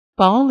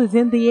Fall is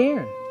in the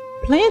air.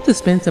 Plan to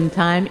spend some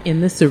time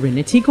in the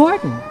Serenity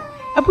Garden.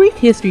 A brief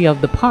history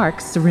of the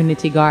Park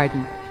Serenity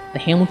Garden. The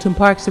Hamilton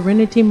Park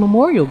Serenity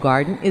Memorial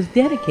Garden is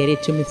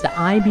dedicated to Mr.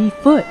 I.B.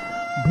 Foote,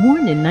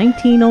 born in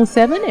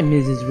 1907, and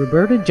Mrs.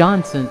 Roberta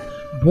Johnson,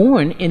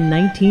 born in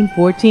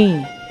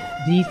 1914.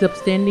 These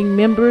upstanding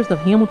members of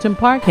Hamilton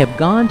Park have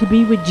gone to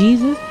be with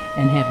Jesus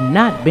and have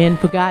not been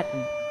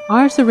forgotten.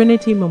 Our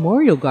Serenity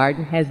Memorial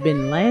Garden has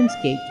been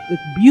landscaped with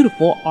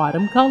beautiful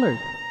autumn colors.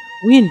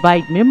 We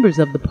invite members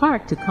of the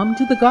park to come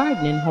to the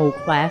garden and hold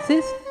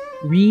classes,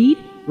 read,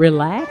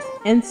 relax,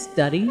 and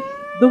study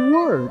the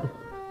Word.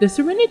 The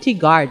Serenity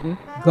Garden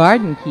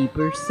garden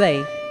keepers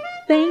say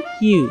thank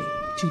you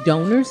to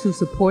donors who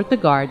support the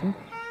garden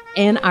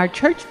and our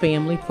church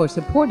family for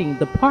supporting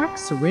the Park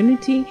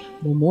Serenity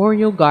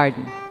Memorial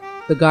Garden.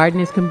 The garden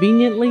is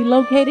conveniently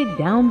located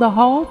down the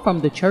hall from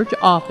the church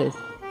office.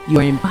 You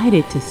are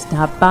invited to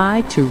stop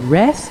by to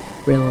rest,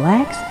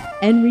 relax,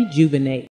 and rejuvenate.